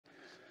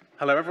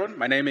Hello, everyone.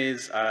 My name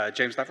is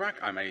James Laverack.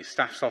 I'm a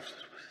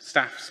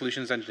staff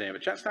solutions engineer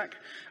at Jetstack,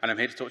 and I'm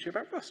here to talk to you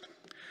about Rust.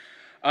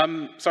 So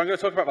I'm going to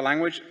talk about the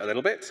language a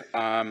little bit.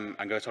 I'm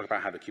going to talk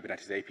about how the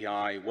Kubernetes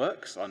API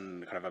works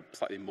on kind of a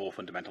slightly more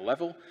fundamental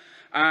level.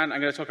 And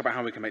I'm going to talk about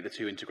how we can make the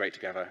two integrate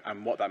together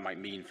and what that might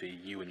mean for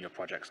you and your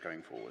projects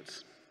going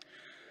forwards.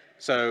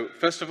 So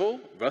first of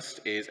all, Rust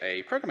is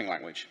a programming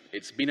language.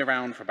 It's been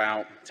around for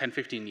about 10,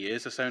 15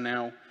 years or so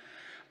now.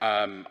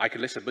 I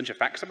could list a bunch of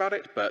facts about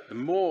it, but the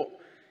more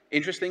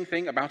interesting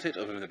thing about it,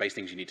 other than the base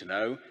things you need to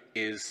know,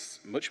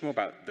 is much more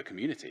about the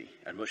community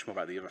and much more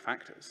about the other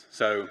factors.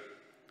 So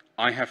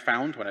I have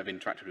found, when I've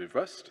interacted with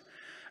Rust,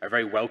 a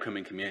very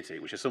welcoming community,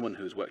 which is someone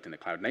who's worked in the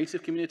cloud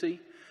native community,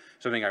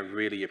 something I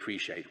really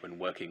appreciate when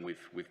working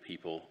with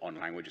people on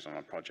languages and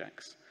on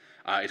projects.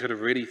 It's got a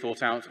really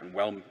thought out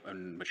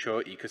and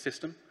mature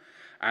ecosystem,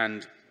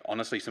 and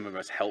honestly, some of the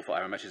most helpful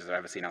error messages I've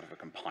ever seen out of a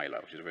compiler,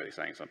 which is really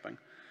saying something.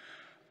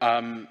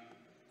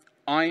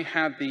 I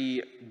had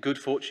the good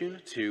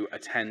fortune to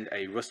attend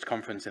a Rust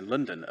conference in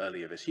London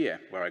earlier this year,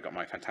 where I got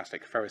my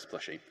fantastic Ferris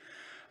plushie.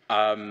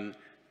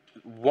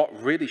 What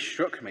really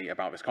struck me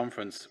about this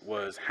conference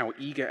was how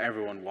eager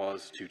everyone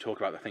was to talk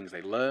about the things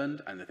they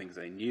learned and the things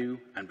they knew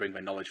and bring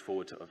their knowledge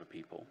forward to other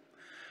people.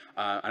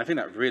 And I think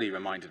that really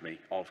reminded me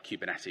of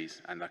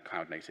Kubernetes and the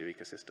cloud native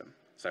ecosystem.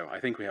 So I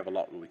think we have a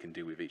lot that we can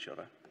do with each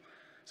other.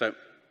 So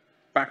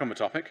back on the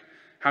topic,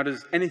 how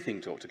does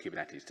anything talk to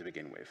Kubernetes to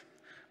begin with?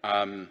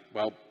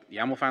 Well,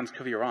 YAML fans,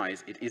 cover your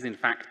eyes. It is, in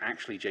fact,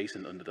 actually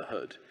JSON under the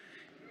hood.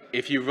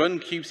 If you run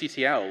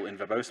kubectl in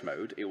verbose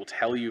mode, it will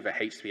tell you the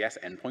HTTPS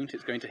endpoint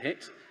it's going to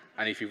hit.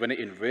 And if you run it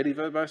in really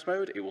verbose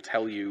mode, it will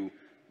tell you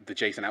the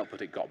JSON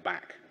output it got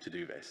back to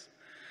do this.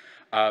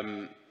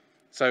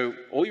 So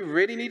all you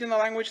really need in the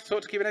language to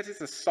talk to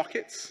Kubernetes is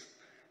sockets.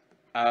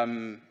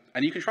 And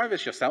you can try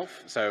this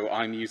yourself. So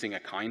I'm using a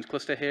kind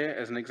cluster here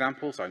as an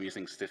example. So I'm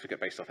using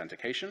certificate-based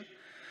authentication.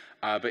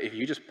 But if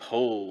you just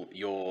pull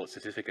your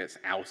certificates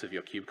out of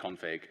your kube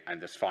config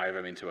and just fire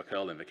them into a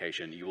curl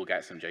invocation, you will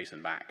get some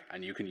JSON back.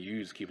 And you can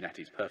use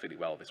Kubernetes perfectly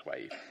well this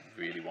way if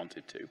you really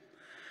wanted to.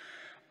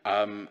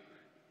 And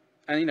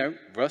you know,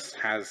 Rust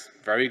has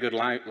very good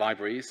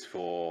libraries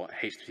for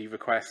HTTP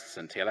requests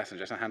and TLS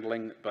and JSON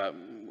handling, but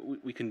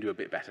we can do a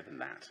bit better than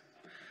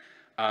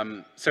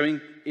that. So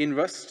in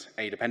Rust,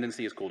 a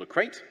dependency is called a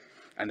crate,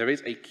 and there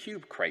is a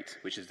kube crate,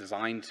 which is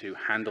designed to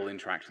handle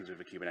interactions with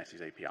the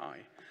Kubernetes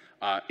API.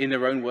 In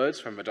their own words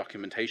from the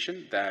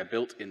documentation, they're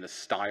built in the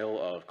style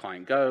of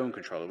Client Go and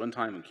Controller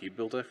Runtime and Kube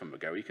Builder from the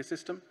Go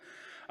ecosystem.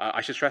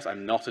 I should stress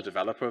I'm not a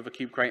developer of the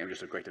kube crate, I'm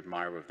just a great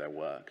admirer of their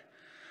work.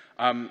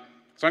 So I'm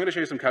going to show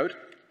you some code.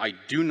 I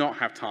do not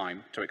have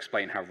time to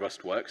explain how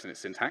Rust works and its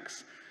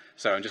syntax,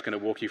 so I'm just going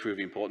to walk you through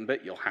the important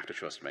bit. You'll have to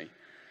trust me.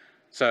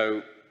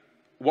 So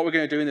what we're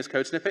going to do in this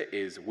code snippet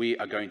is we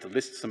are going to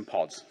list some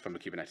pods from the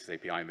Kubernetes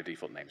API in the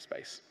default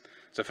namespace.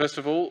 So first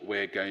of all,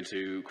 we're going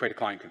to create a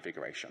client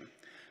configuration.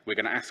 We're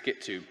going to ask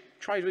it to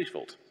try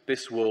default.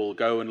 This will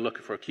go and look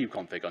for a kube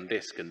config on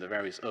disk and the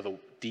various other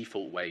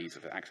default ways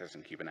of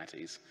accessing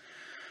Kubernetes.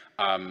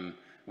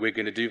 We're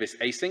going to do this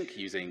async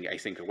using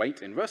async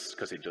await in Rust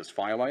because it does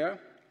file I/O.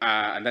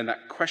 And then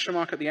that question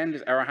mark at the end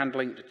is error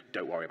handling.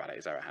 Don't worry about it,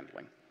 it's error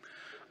handling.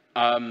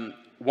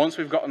 Once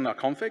we've gotten our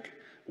config,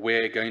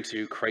 we're going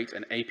to create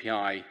an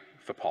API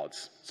for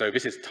pods. So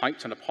this is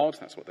typed on a pod.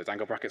 That's what those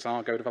angle brackets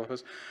are, Go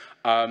developers.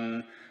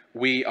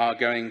 We are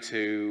going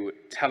to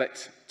tell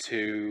it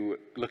to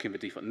look in the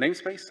default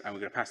namespace, and we're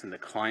going to pass in the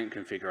client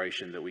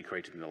configuration that we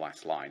created in the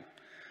last line.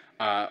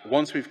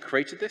 Once we've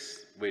created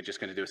this, we're just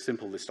going to do a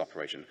simple list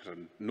operation, because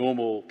a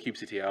normal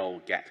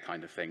kubectl get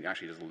kind of thing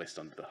actually does a list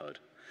under the hood.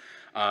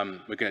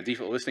 We're going to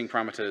default listing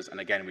parameters, and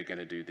again, we're going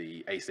to do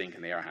the async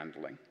and the error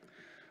handling.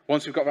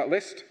 Once we've got that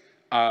list,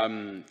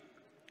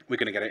 we're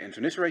going to get it into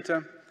an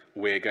iterator.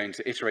 We're going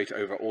to iterate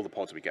over all the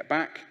pods we get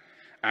back.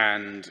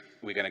 And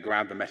we're going to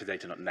grab the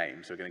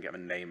metadata.name, so we're going to get the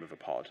name of a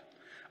pod.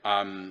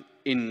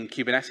 In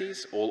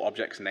Kubernetes, all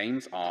objects'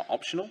 names are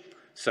optional,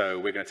 so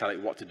we're going to tell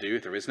it what to do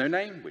if there is no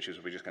name, which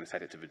is we're just going to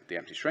set it to the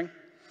empty string.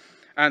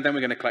 And then we're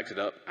going to collect it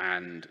up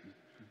and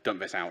dump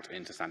this out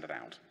into standard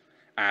out.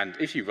 And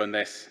if you run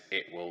this,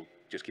 it will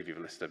just give you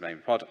the list of name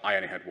of pod. I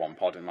only had one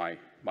pod in my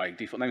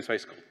default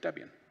namespace called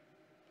Debian.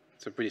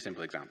 It's a pretty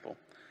simple example.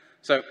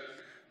 So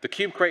the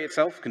kube crate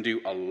itself can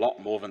do a lot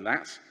more than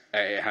that.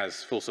 It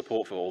has full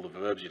support for all the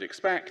verbs you'd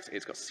expect.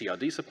 It's got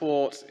CRD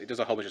support. It does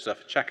a whole bunch of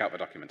stuff. Check out the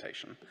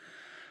documentation.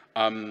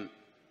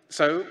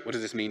 So what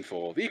does this mean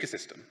for the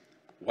ecosystem?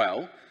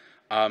 Well,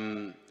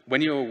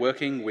 when you're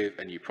working with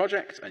a new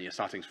project and you're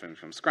starting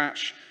from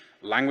scratch,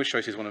 language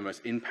choice is one of the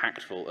most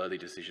impactful early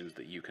decisions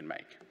that you can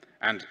make.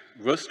 And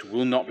Rust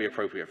will not be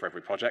appropriate for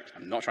every project.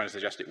 I'm not trying to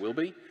suggest it will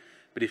be.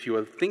 But if you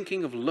are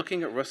thinking of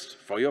looking at Rust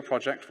for your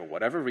project for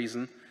whatever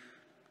reason,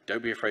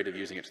 don't be afraid of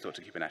using it to talk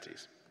to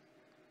Kubernetes.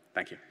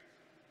 Thank you.